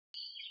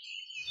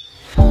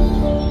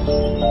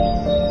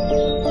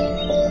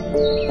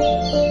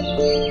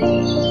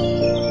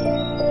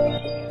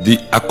The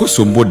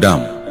Akosombo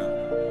Dam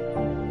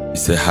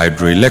is a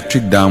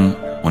hydroelectric dam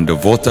on the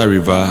Volta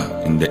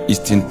River in the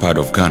eastern part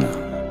of Ghana.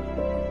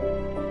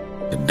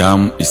 The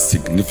dam is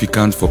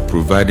significant for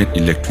providing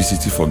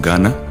electricity for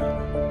Ghana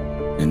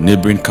and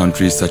neighboring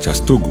countries such as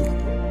Togo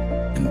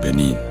and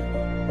Benin.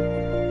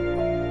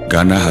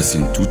 Ghana has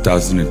in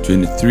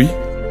 2023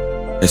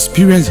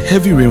 experienced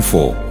heavy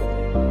rainfall,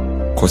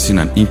 causing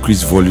an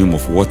increased volume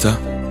of water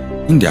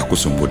in the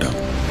Akosombo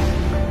Dam.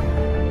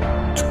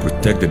 To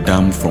protect the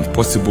dam from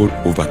possible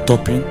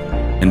overtopping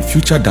and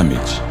future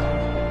damage,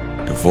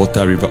 the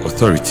Volta River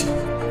Authority,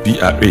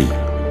 VRA,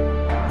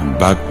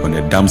 embarked on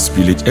a dam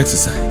spillage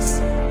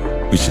exercise,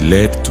 which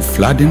led to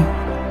flooding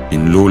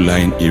in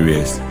low-lying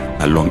areas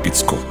along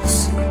its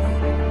course.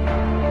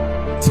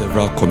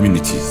 Several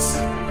communities,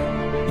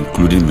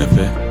 including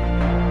Mepe,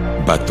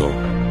 Bato,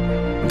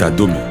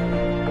 Dadome,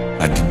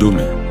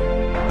 Adidome,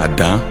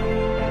 Adan,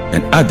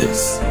 and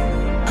others,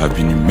 have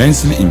been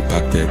immensely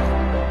impacted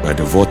by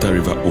the Volta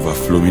River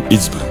overflowing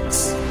its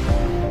banks.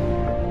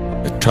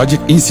 The tragic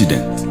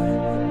incident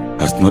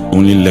has not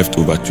only left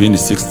over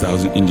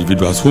 26,000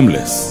 individuals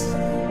homeless,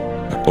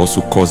 but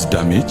also caused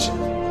damage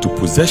to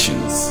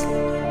possessions,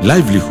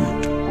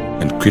 livelihood,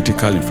 and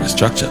critical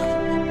infrastructure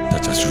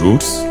such as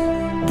roads,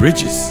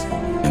 bridges,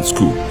 and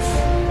schools.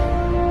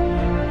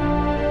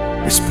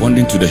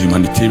 Responding to the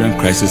humanitarian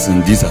crisis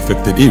in these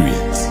affected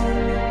areas,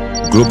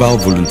 Global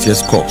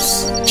Volunteers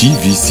Corps,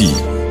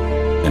 GVC,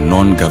 a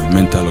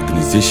non-governmental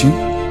organization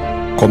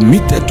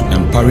committed to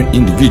empowering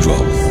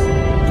individuals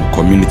and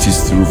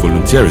communities through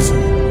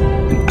volunteerism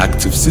and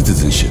active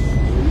citizenship,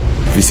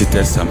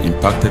 visited some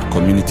impacted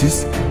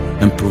communities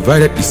and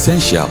provided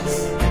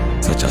essentials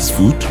such as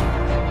food,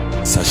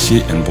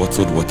 sachet and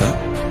bottled water,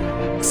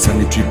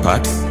 sanitary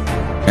pads,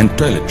 and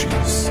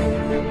toiletries.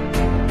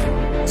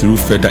 Through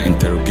further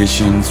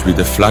interrogations with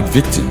the flood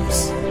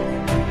victims,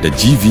 the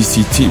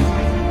GVC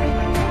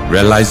team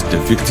realized the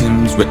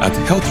victims were at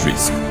health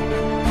risk,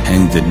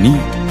 hence the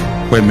need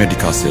for a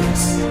medical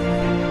service.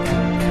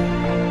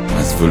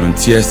 As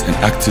volunteers and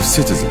active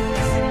citizens,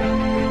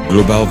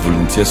 Global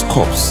Volunteers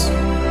Corps,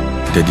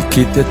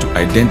 dedicated to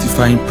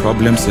identifying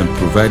problems and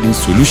providing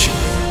solutions,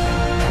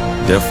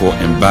 therefore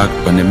embarked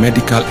on a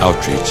medical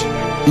outreach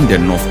in the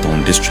North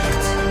Town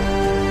district.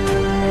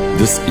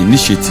 This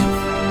initiative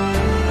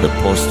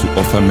purposed to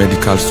offer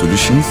medical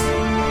solutions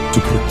to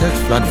protect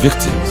flood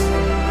victims,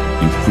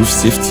 improve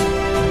safety,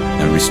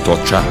 and restore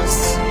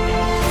trust.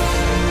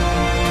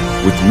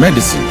 With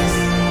medicines,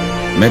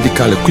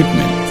 medical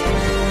equipment,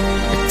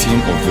 a team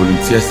of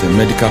volunteers and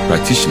medical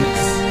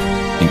practitioners,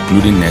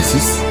 including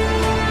nurses,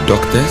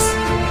 doctors,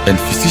 and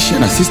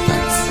physician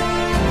assistants,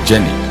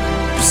 journeyed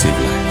to save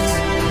lives.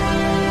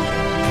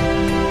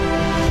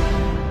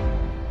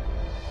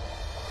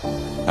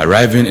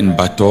 Arriving in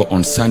Bato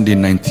on Sunday,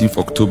 19th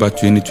October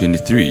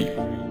 2023,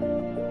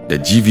 the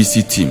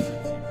GVC team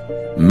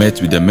met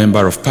with the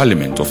Member of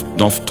Parliament of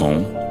North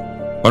Town,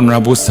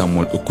 Honorable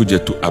Samuel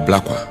Okujetu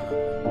Ablakwa,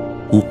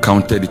 who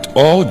counted it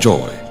all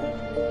joy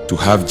to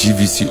have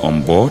GVC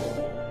on board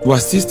to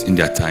assist in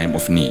their time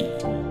of need.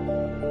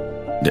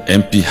 The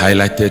MP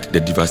highlighted the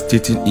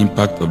devastating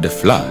impact of the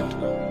flood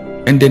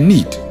and the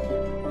need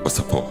for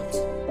support.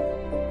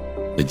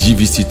 The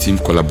GVC team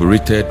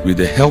collaborated with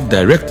the Health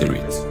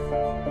Directorate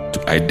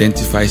to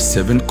identify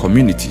 7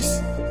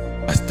 communities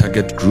as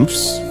target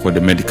groups for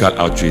the medical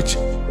outreach,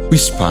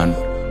 which spanned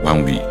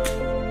 1 week.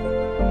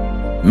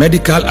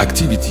 Medical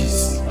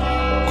activities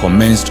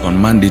commenced on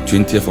Monday,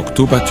 20th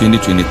October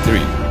 2023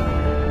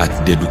 at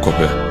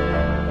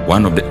Dedukope,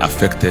 one of the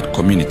affected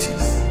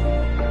communities.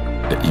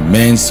 The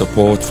immense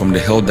support from the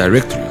Health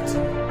Directorate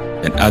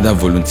and other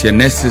volunteer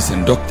nurses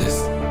and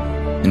doctors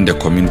in the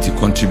community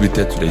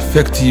contributed to the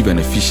effective and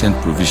efficient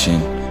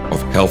provision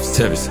of health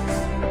services.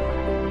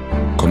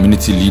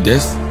 Community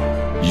leaders,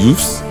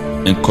 youths,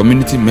 and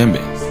community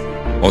members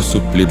also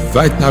played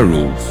vital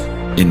roles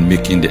in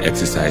making the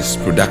exercise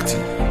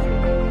productive.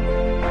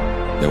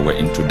 There were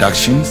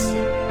introductions,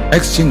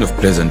 exchange of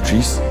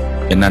pleasantries,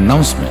 and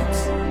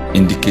announcements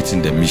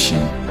indicating the mission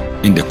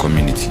in the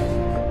community.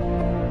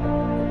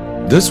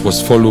 This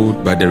was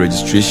followed by the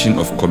registration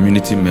of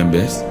community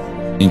members,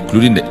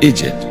 including the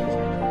aged,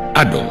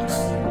 adults,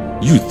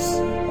 youths,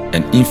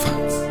 and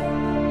infants,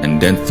 and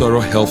then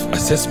thorough health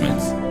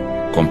assessments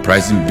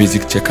comprising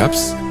basic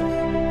checkups,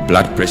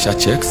 blood pressure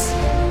checks,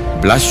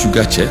 blood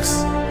sugar checks,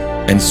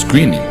 and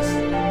screenings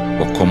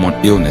for common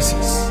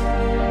illnesses.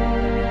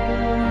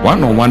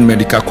 One-on-one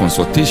medical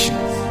consultations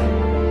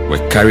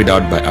were carried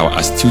out by our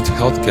astute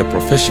healthcare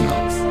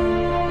professionals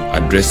to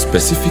address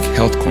specific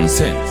health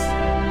concerns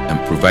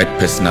and provide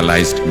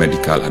personalized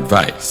medical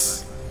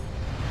advice.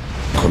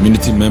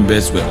 Community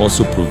members were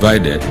also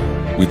provided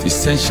with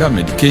essential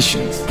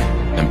medications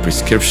and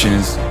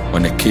prescriptions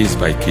on a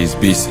case-by-case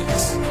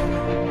basis.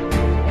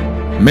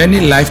 Many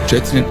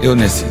life-threatening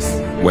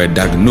illnesses were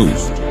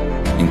diagnosed,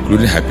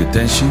 including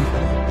hypertension,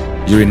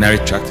 urinary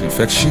tract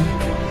infection,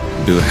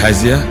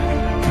 bilharzia,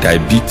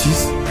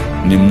 diabetes,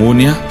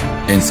 pneumonia,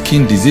 and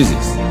skin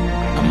diseases,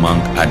 among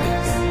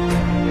others.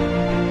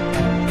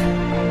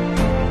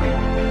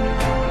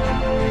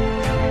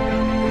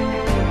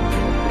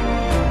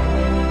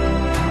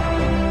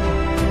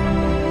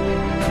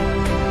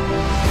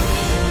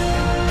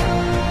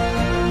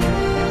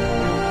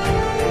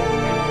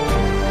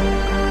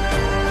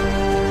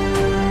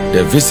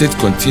 The visit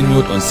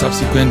continued on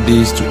subsequent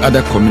days to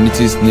other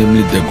communities,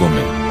 namely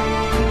Degome,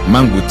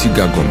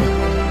 Mangutigagome,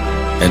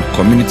 and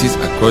communities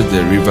across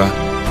the river,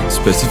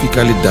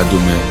 specifically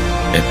Dadome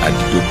and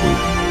Adidopo.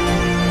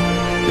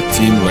 The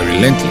team were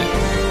relentless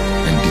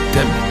and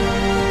determined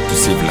to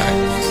save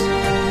lives.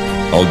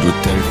 Although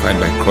terrified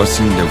by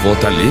crossing the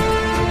Volta Lake,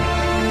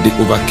 they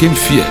overcame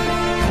fear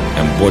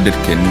and boarded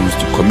canoes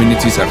to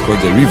communities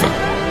across the river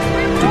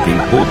to bring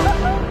hope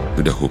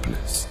to the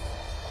hopeless.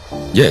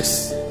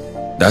 Yes,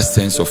 that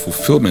sense of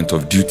fulfillment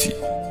of duty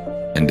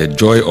and the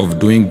joy of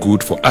doing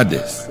good for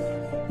others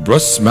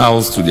brought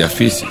smiles to their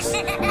faces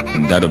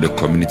and that of the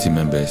community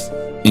members,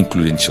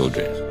 including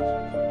children.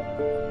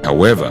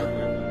 However,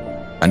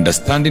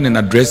 understanding and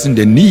addressing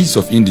the needs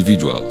of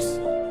individuals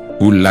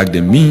who lack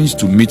the means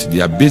to meet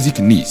their basic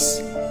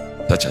needs,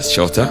 such as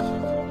shelter,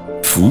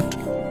 food,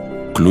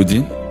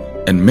 clothing,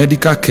 and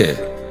medical care,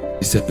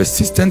 is a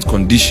persistent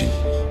condition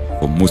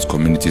for most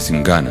communities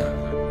in Ghana.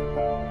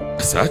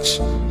 As such,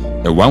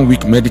 a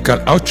one-week medical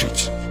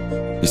outreach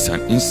is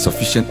an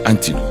insufficient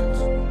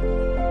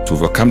antidote. To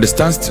overcome the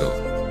standstill,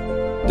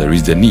 there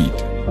is the need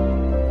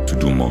to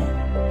do more.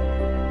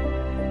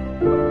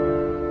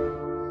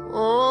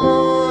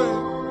 Oh,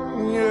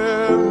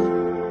 yeah.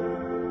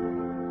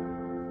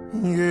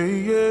 Yeah,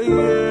 yeah,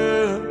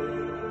 yeah.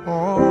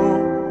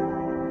 Oh,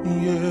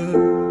 yeah.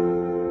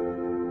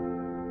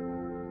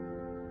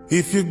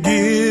 If you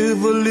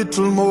give a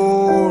little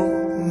more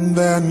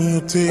than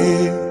you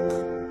take,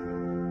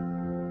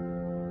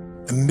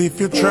 and if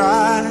you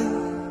try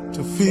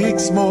to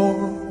fix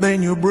more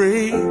than you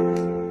break,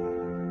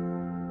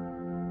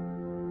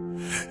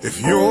 if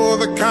you're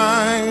the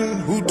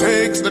kind who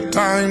takes the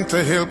time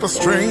to help a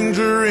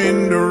stranger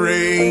in the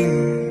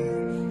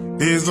rain,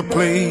 there's a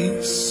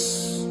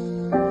place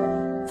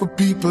for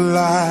people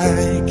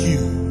like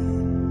you.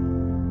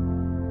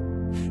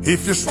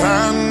 If you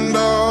stand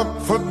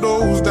up for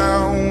those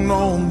down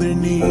on their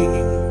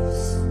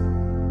knees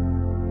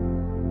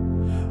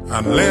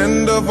and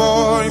lend a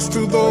voice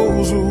to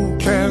those who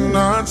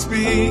cannot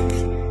speak,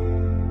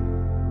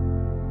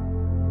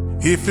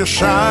 if you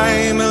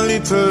shine a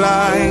little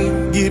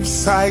light, give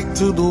sight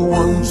to the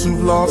ones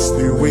who've lost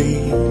their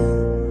way,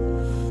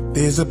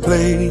 there's a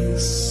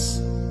place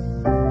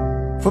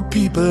for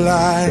people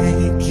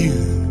like you.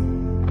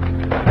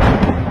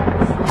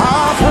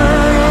 I've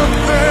heard up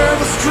there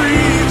the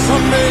streets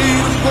are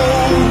made of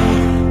gold,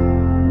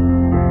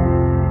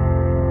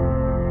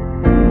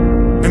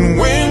 and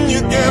when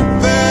you get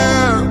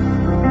there,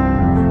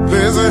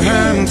 there's a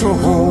hand to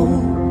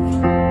hold.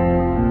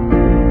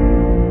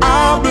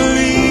 I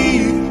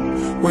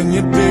believe when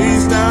your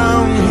days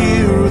down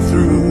here are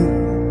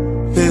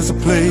through, there's a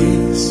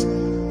place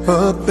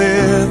up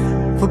there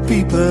for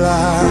people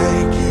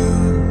like you.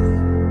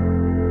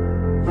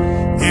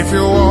 If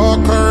you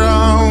walk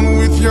around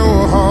with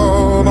your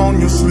heart on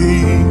your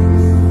sleeve,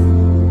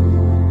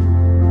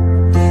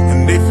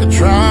 and if you're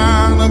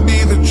trying to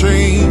be the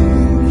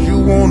change you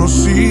wanna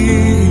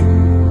see,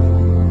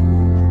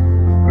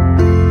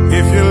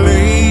 if you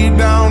lay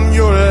down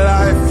your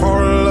life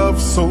for love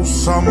so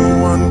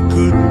someone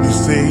could be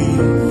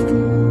saved,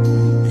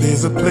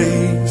 there's a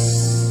place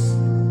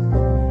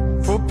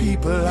for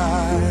people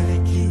like